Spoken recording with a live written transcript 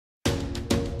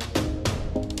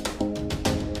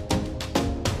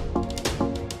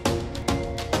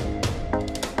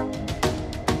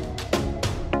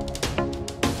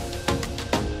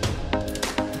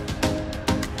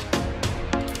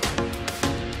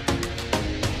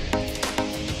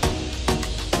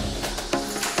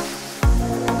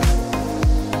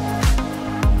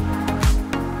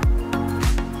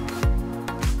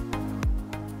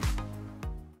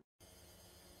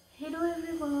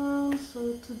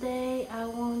today I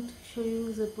want to show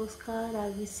you the postcard I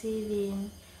received in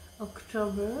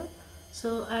October.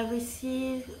 So I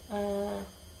received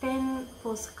 10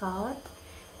 postcards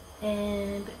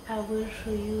and I will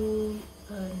show you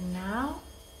now.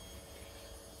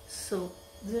 So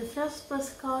the first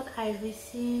postcard I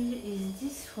received is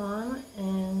this one,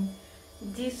 and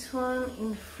this one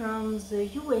is from the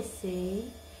USA,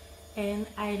 and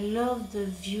I love the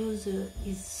view.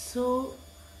 It's so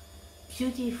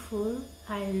beautiful.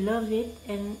 I love it,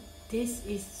 and this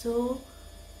is so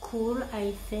cool.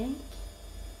 I think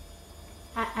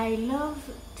I love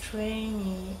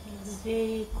training. It's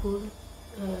very cool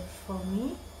for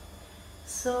me.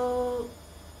 So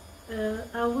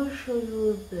I will show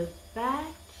you the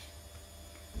back.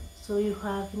 So you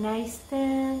have nice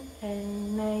stamp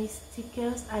and nice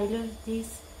stickers. I love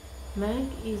this mug.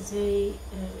 It's very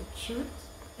cute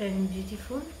and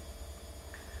beautiful.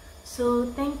 So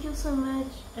thank you so much,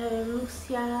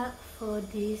 Lucia, for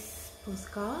this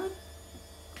postcard.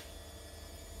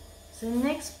 The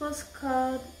next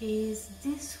postcard is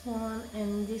this one,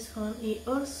 and this one is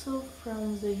also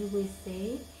from the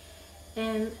USA.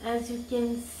 And as you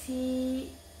can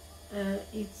see,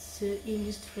 it's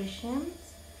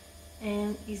illustrations,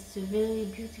 and it's a very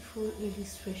beautiful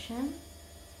illustration.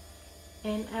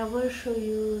 And I will show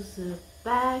you the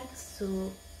back.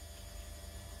 So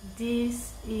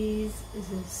this is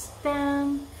the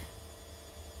stamp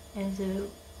and the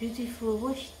beautiful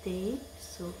washi tape.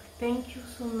 So thank you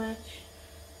so much,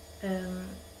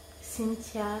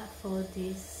 Cynthia, for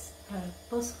this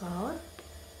postcard.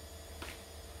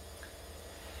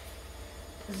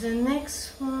 The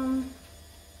next one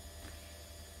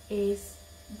is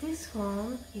this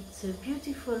one. It's a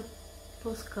beautiful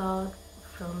postcard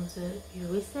from the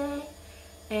USA,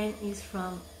 and it's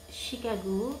from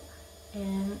Chicago,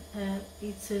 and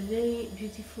it's a very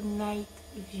beautiful night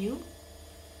view.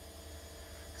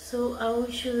 So I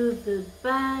will show you the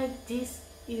back. This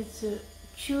is a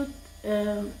cute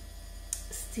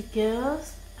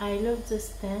stickers. I love the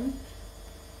stamp,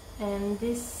 and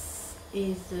this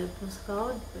is a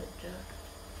postcard, but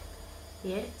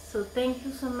yeah. So thank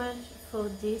you so much for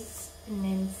this,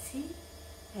 Nancy.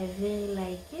 I very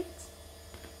like it.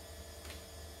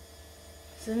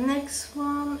 The next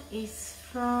one is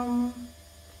from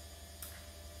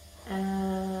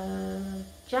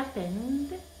Japan,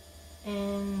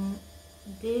 and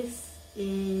this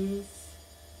is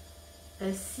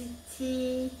a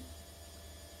city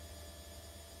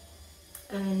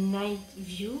night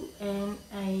view, and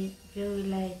I very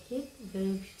like it.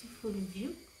 Very beautiful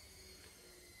view.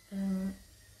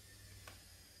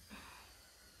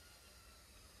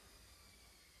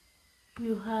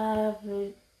 You have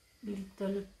a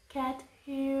little cat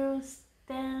here,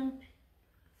 stamp,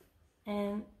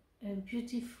 and a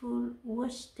beautiful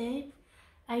washi tape.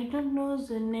 I don't know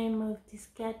the name of this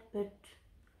cat, but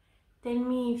tell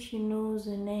me if you know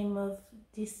the name of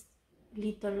this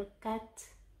little cat.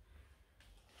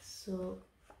 So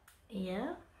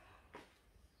yeah,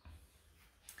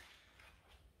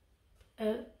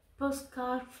 a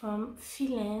postcard from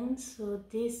Finland. So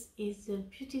this is a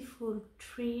beautiful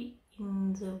tree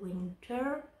in the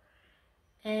winter,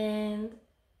 and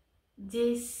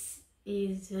this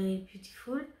is very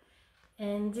beautiful.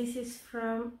 And this is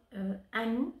from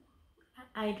Anu.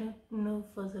 I don't know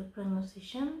for the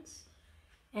pronunciations.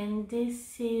 And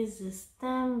this is a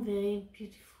stamp, very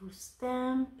beautiful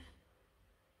stamp.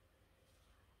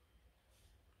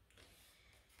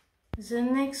 The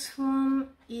next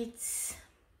one, it's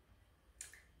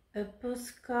a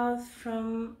postcard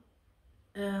from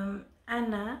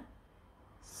Anna.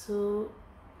 So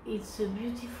it's a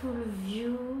beautiful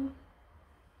view,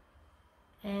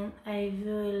 and I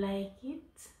very like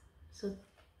it. So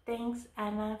thanks,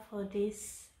 Anna, for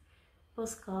this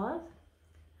postcard.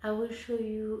 I will show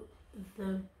you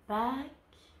the back.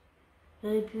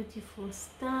 Very beautiful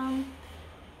stamp.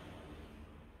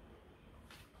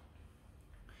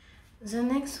 The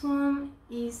next one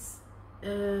is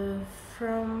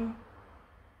from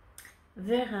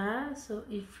Vera. So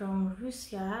it's from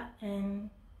Russia and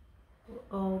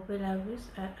or Belarus,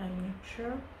 I'm not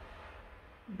sure,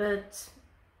 but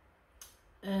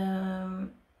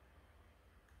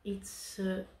it's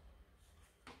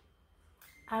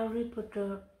Harry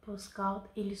Potter postcard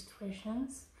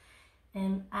illustrations,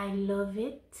 and I love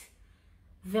it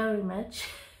very much.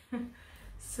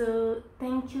 So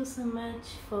thank you so much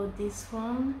for this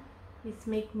one. It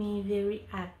makes me very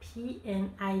happy,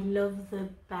 and I love the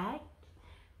back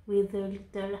with the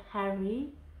little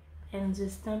Harry, and the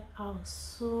stamp are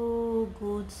so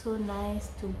good, so nice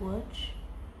to watch.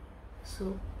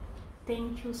 So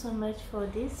thank you so much for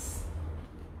this.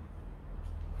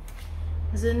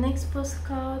 The next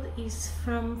postcard is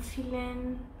from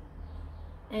Philen,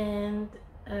 and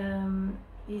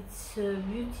it's a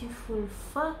beautiful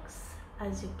fox,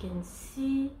 as you can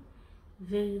see,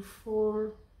 very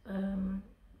full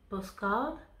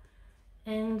postcard,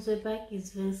 and the back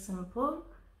is very simple,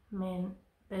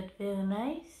 but very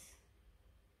nice.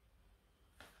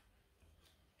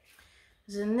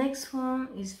 The next one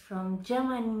is from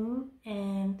Germany,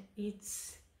 and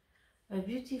it's a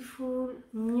beautiful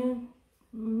new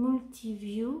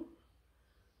multi-view,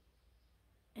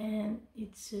 and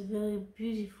it's a very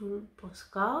beautiful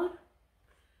postcard,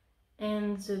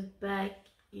 and the back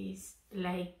is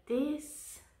like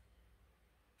this,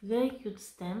 very cute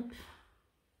stamp.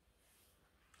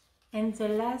 And the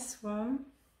last one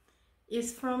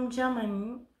is from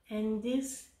Germany, and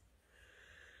this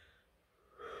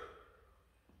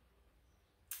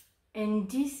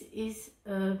is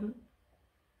a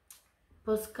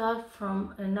postcard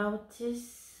from an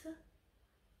artist.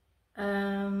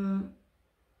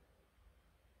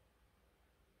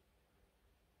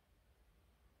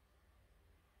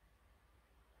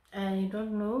 I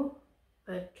don't know,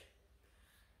 but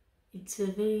it's a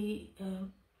very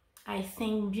I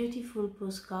think beautiful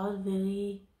postcard.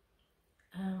 Very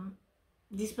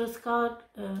this postcard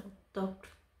talked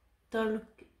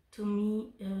to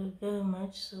me very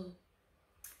much. So,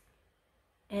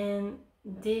 and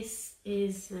this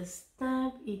is a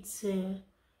stamp. It's a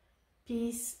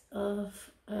piece of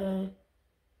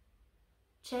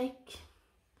check.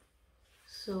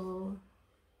 So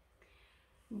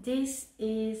this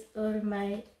is all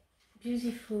my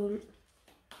beautiful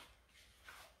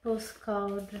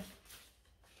postcard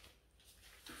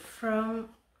from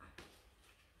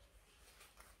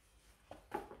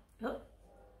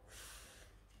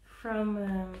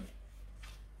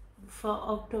for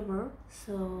October.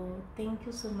 So thank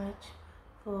you so much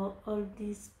for all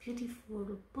these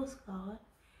beautiful postcards.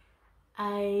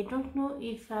 I don't know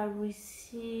if I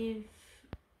receive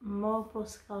more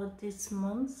postcards this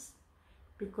month,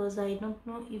 because I don't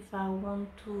know if I want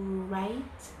to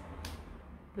write,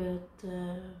 but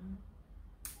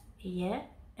yeah.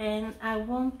 And I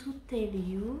want to tell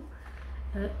you,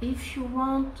 if you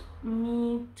want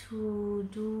me to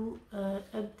do an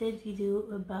update video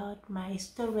about my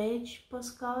storage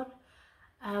postcard,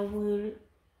 I will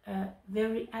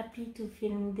very happy to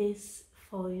film this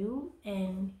for you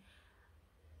and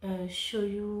show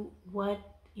you what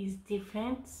is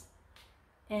different.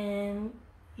 And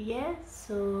yeah,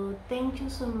 so thank you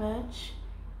so much.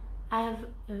 Have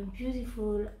a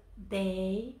beautiful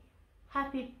day.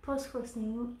 Happy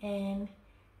post-crossing, and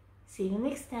see you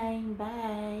next time.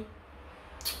 Bye.